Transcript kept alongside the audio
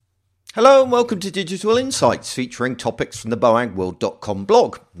Hello and welcome to Digital Insights, featuring topics from the boagworld.com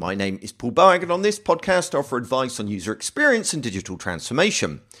blog. My name is Paul Boag, and on this podcast I offer advice on user experience and digital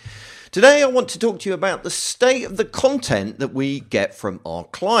transformation. Today I want to talk to you about the state of the content that we get from our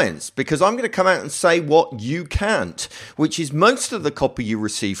clients, because I'm going to come out and say what you can't, which is most of the copy you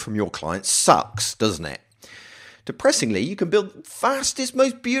receive from your clients sucks, doesn't it? Depressingly, you can build the fastest,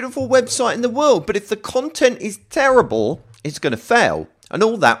 most beautiful website in the world, but if the content is terrible, it's going to fail. And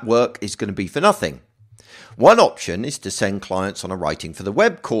all that work is going to be for nothing. One option is to send clients on a Writing for the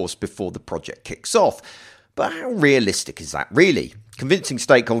Web course before the project kicks off. But how realistic is that really? Convincing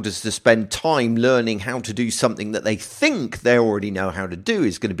stakeholders to spend time learning how to do something that they think they already know how to do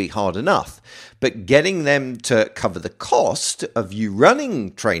is going to be hard enough. But getting them to cover the cost of you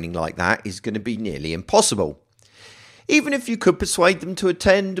running training like that is going to be nearly impossible. Even if you could persuade them to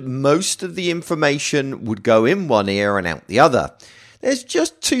attend, most of the information would go in one ear and out the other. There's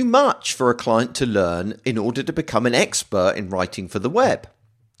just too much for a client to learn in order to become an expert in writing for the web.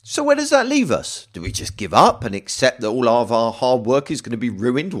 So where does that leave us? Do we just give up and accept that all of our hard work is going to be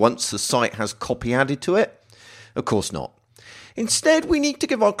ruined once the site has copy added to it? Of course not. Instead, we need to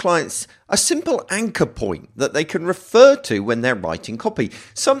give our clients a simple anchor point that they can refer to when they're writing copy.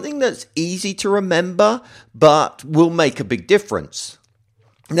 Something that's easy to remember, but will make a big difference.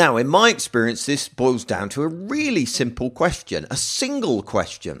 Now, in my experience, this boils down to a really simple question, a single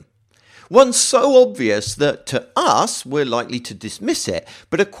question. One so obvious that to us, we're likely to dismiss it,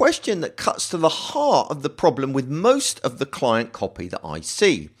 but a question that cuts to the heart of the problem with most of the client copy that I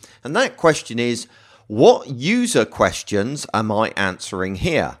see. And that question is, what user questions am I answering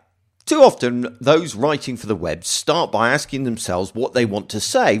here? Too often, those writing for the web start by asking themselves what they want to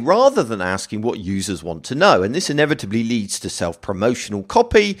say rather than asking what users want to know. And this inevitably leads to self-promotional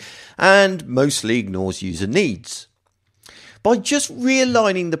copy and mostly ignores user needs. By just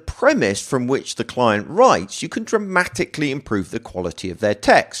realigning the premise from which the client writes, you can dramatically improve the quality of their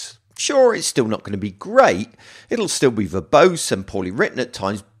text. Sure, it's still not going to be great. It'll still be verbose and poorly written at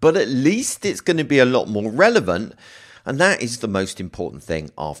times, but at least it's going to be a lot more relevant. And that is the most important thing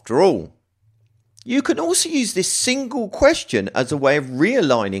after all. You can also use this single question as a way of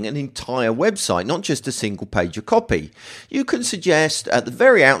realigning an entire website, not just a single page of copy. You can suggest at the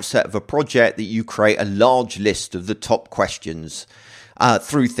very outset of a project that you create a large list of the top questions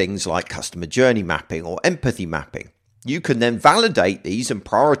through things like customer journey mapping or empathy mapping. You can then validate these and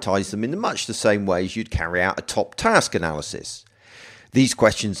prioritize them in much the same way as you'd carry out a top task analysis. These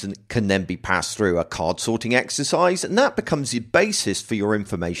questions can then be passed through a card sorting exercise, and that becomes the basis for your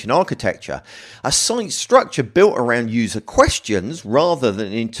information architecture, a site structure built around user questions rather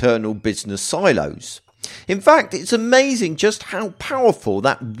than internal business silos. In fact, it's amazing just how powerful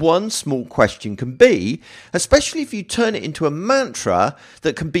that one small question can be, especially if you turn it into a mantra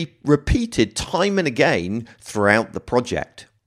that can be repeated time and again throughout the project.